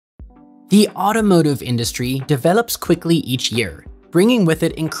The automotive industry develops quickly each year, bringing with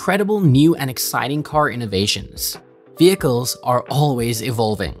it incredible new and exciting car innovations. Vehicles are always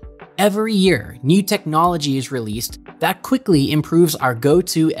evolving. Every year, new technology is released that quickly improves our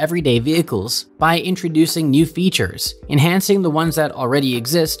go-to everyday vehicles by introducing new features, enhancing the ones that already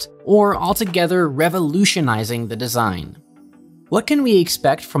exist, or altogether revolutionizing the design. What can we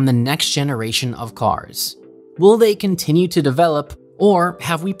expect from the next generation of cars? Will they continue to develop, or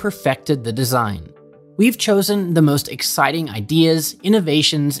have we perfected the design? We've chosen the most exciting ideas,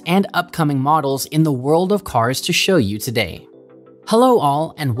 innovations, and upcoming models in the world of cars to show you today. Hello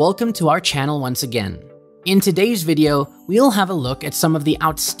all, and welcome to our channel once again. In today's video, we'll have a look at some of the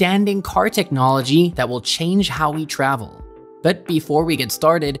outstanding car technology that will change how we travel. But before we get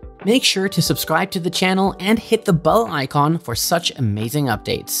started, make sure to subscribe to the channel and hit the bell icon for such amazing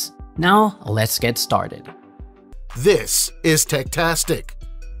updates. Now, let's get started. This is Techtastic.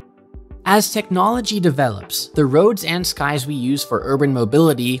 As technology develops, the roads and skies we use for urban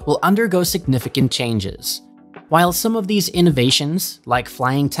mobility will undergo significant changes. While some of these innovations, like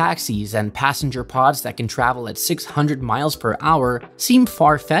flying taxis and passenger pods that can travel at 600 miles per hour, seem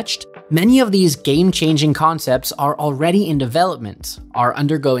far-fetched, many of these game-changing concepts are already in development, are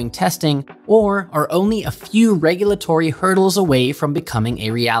undergoing testing, or are only a few regulatory hurdles away from becoming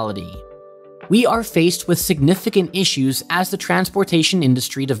a reality. We are faced with significant issues as the transportation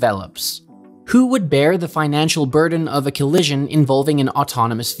industry develops. Who would bear the financial burden of a collision involving an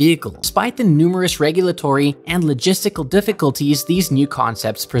autonomous vehicle, despite the numerous regulatory and logistical difficulties these new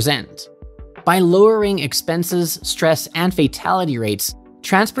concepts present? By lowering expenses, stress, and fatality rates,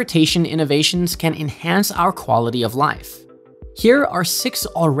 transportation innovations can enhance our quality of life. Here are 6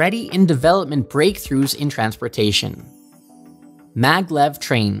 already in development breakthroughs in transportation. Maglev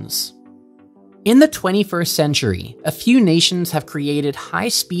trains. In the 21st century, a few nations have created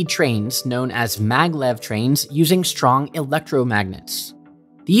high-speed trains known as maglev trains using strong electromagnets.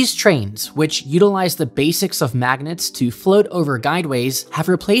 These trains, which utilize the basics of magnets to float over guideways, have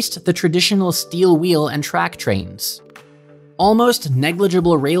replaced the traditional steel wheel and track trains. Almost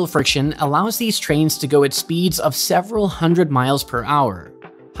negligible rail friction allows these trains to go at speeds of several hundred miles per hour.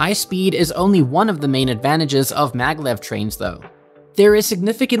 High speed is only one of the main advantages of maglev trains, though. There is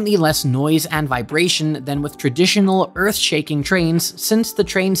significantly less noise and vibration than with traditional earth-shaking trains, since the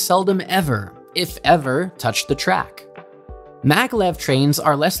trains seldom ever, if ever, touch the track. Maglev trains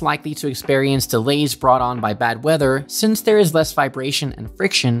are less likely to experience delays brought on by bad weather, since there is less vibration and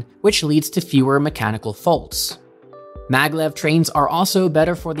friction, which leads to fewer mechanical faults. Maglev trains are also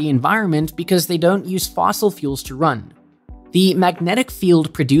better for the environment because they don't use fossil fuels to run. The magnetic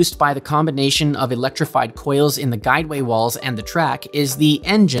field produced by the combination of electrified coils in the guideway walls and the track is the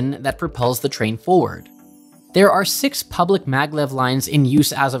engine that propels the train forward. There are 6 public maglev lines in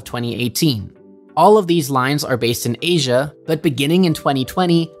use as of 2018. All of these lines are based in Asia, but beginning in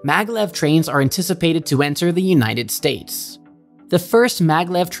 2020, maglev trains are anticipated to enter the United States. The first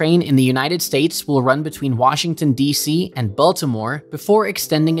maglev train in the United States will run between Washington, D.C. and Baltimore before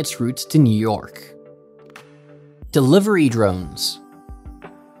extending its route to New York. Delivery drones.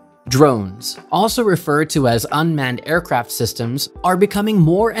 Drones, also referred to as unmanned aircraft systems, are becoming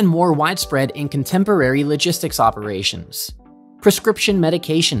more and more widespread in contemporary logistics operations. Prescription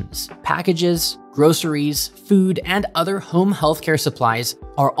medications, packages, groceries, food, and other home healthcare supplies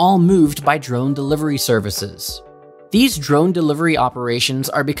are all moved by drone delivery services. These drone delivery operations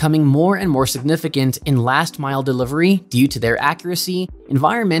are becoming more and more significant in last-mile delivery due to their accuracy,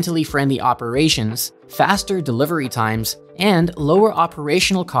 environmentally friendly operations, faster delivery times, and lower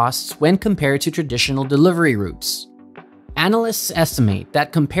operational costs when compared to traditional delivery routes. Analysts estimate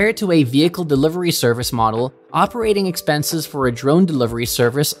that compared to a vehicle delivery service model, operating expenses for a drone delivery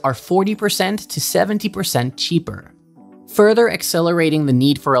service are 40% to 70% cheaper. Further accelerating the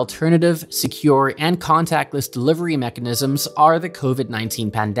need for alternative, secure, and contactless delivery mechanisms are the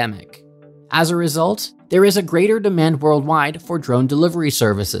COVID-19 pandemic. As a result, there is a greater demand worldwide for drone delivery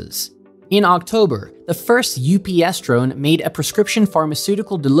services. In October, the first UPS drone made a prescription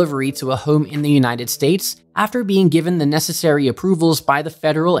pharmaceutical delivery to a home in the United States after being given the necessary approvals by the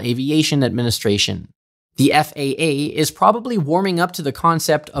Federal Aviation Administration. The FAA is probably warming up to the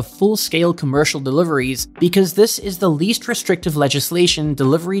concept of full-scale commercial deliveries because this is the least restrictive legislation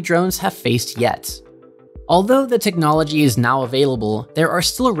delivery drones have faced yet. Although the technology is now available, there are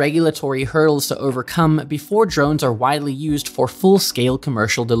still regulatory hurdles to overcome before drones are widely used for full-scale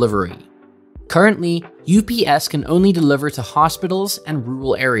commercial delivery. Currently, UPS can only deliver to hospitals and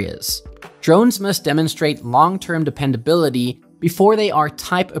rural areas. Drones must demonstrate long-term dependability, before they are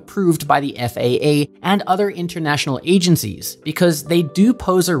type approved by the FAA and other international agencies, because they do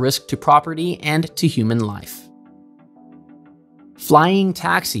pose a risk to property and to human life. Flying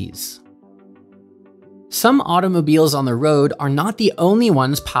taxis. Some automobiles on the road are not the only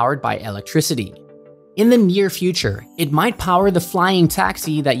ones powered by electricity. In the near future, it might power the flying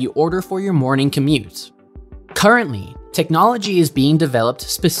taxi that you order for your morning commute. Currently, technology is being developed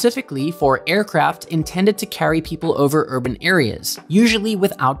specifically for aircraft intended to carry people over urban areas, usually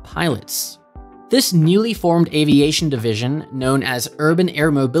without pilots. This newly formed aviation division, known as Urban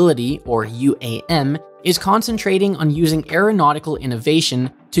Air Mobility, or UAM, is concentrating on using aeronautical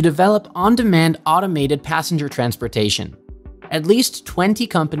innovation to develop on-demand automated passenger transportation. At least 20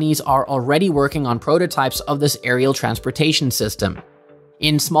 companies are already working on prototypes of this aerial transportation system.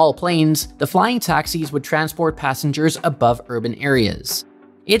 In small planes, the flying taxis would transport passengers above urban areas.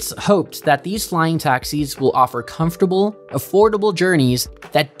 It's hoped that these flying taxis will offer comfortable, affordable journeys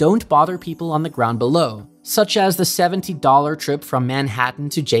that don't bother people on the ground below, such as the $70 trip from Manhattan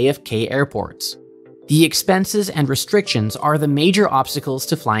to JFK Airport. The expenses and restrictions are the major obstacles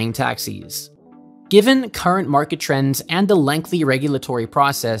to flying taxis. Given current market trends and the lengthy regulatory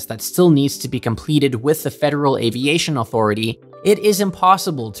process that still needs to be completed with the Federal Aviation Authority, it is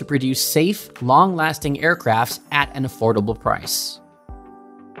impossible to produce safe, long-lasting aircraft at an affordable price.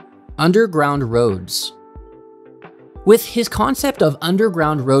 Underground roads. With his concept of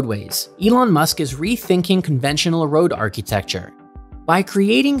underground roadways, Elon Musk is rethinking conventional road architecture. By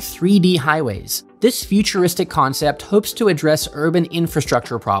creating 3D highways, this futuristic concept hopes to address urban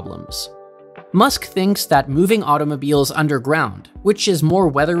infrastructure problems. Musk thinks that moving automobiles underground, which is more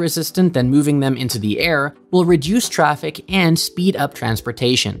weather-resistant than moving them into the air, will reduce traffic and speed up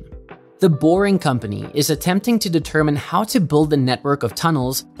transportation. The Boring Company is attempting to determine how to build the network of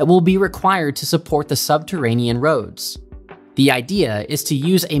tunnels that will be required to support the subterranean roads. The idea is to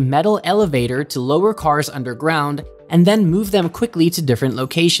use a metal elevator to lower cars underground and then move them quickly to different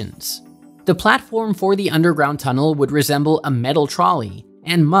locations. The platform for the underground tunnel would resemble a metal trolley,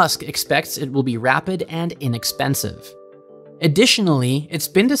 and Musk expects it will be rapid and inexpensive. Additionally, it's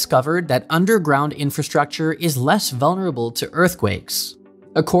been discovered that underground infrastructure is less vulnerable to earthquakes.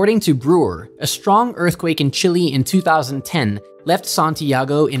 According to Brewer, a strong earthquake in Chile in 2010 left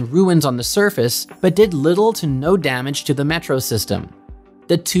Santiago in ruins on the surface, but did little to no damage to the metro system.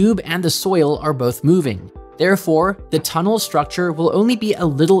 The tube and the soil are both moving. Therefore, the tunnel structure will only be a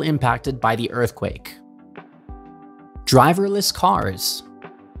little impacted by the earthquake. Driverless cars.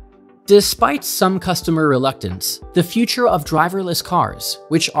 Despite some customer reluctance, the future of driverless cars,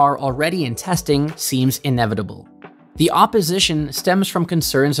 which are already in testing, seems inevitable. The opposition stems from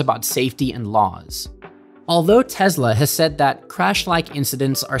concerns about safety and laws. Although Tesla has said that crash-like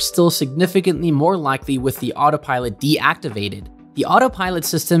incidents are still significantly more likely with the autopilot deactivated, the autopilot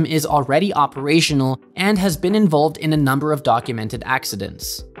system is already operational and has been involved in a number of documented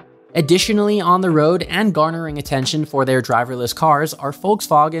accidents. Additionally, on the road and garnering attention for their driverless cars are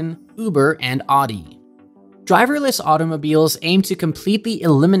Volkswagen, Uber, and Audi. Driverless automobiles aim to completely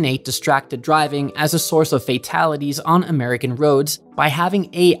eliminate distracted driving as a source of fatalities on American roads by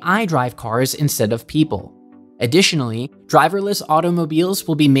having AI drive cars instead of people. Additionally, driverless automobiles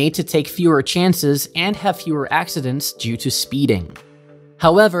will be made to take fewer chances and have fewer accidents due to speeding.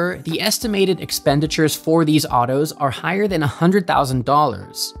 However, the estimated expenditures for these autos are higher than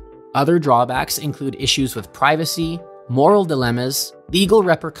 $100,000. Other drawbacks include issues with privacy, moral dilemmas, legal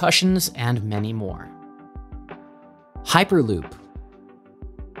repercussions, and many more. Hyperloop.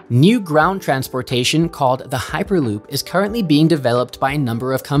 New ground transportation called the Hyperloop is currently being developed by a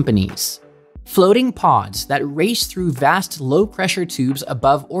number of companies. Floating pods that race through vast low-pressure tubes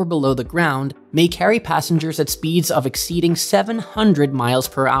above or below the ground may carry passengers at speeds of exceeding 700 miles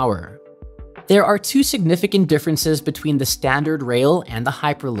per hour. There are two significant differences between the standard rail and the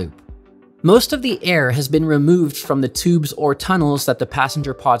Hyperloop. Most of the air has been removed from the tubes or tunnels that the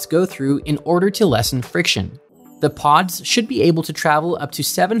passenger pods go through in order to lessen friction. The pods should be able to travel up to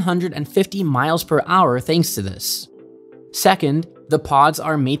 750 miles per hour thanks to this. Second, the pods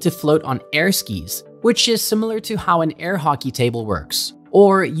are made to float on air skis, which is similar to how an air hockey table works,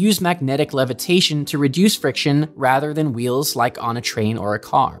 or use magnetic levitation to reduce friction rather than wheels like on a train or a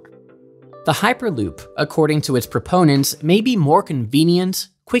car. The Hyperloop, according to its proponents, may be more convenient,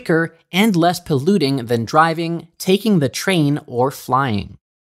 quicker, and less polluting than driving, taking the train, or flying.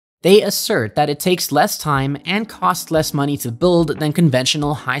 They assert that it takes less time and costs less money to build than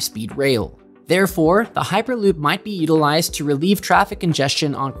conventional high-speed rail. Therefore, the Hyperloop might be utilized to relieve traffic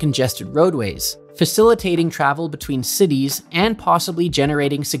congestion on congested roadways, facilitating travel between cities and possibly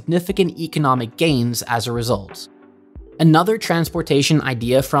generating significant economic gains as a result. Another transportation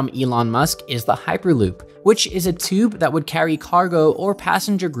idea from Elon Musk is the Hyperloop, which is a tube that would carry cargo or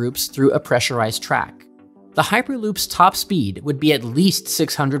passenger groups through a pressurized track. The Hyperloop's top speed would be at least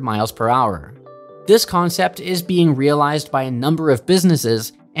 600 miles per hour. This concept is being realized by a number of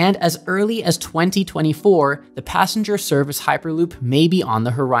businesses, and as early as 2024, the passenger service Hyperloop may be on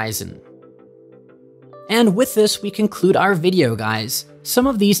the horizon. And with this, we conclude our video, guys. Some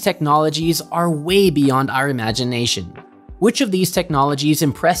of these technologies are way beyond our imagination. Which of these technologies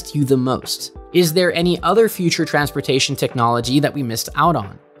impressed you the most? Is there any other future transportation technology that we missed out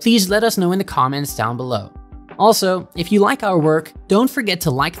on? Please let us know in the comments down below. Also, if you like our work, don't forget to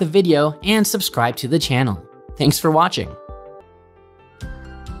like the video and subscribe to the channel. Thanks for watching.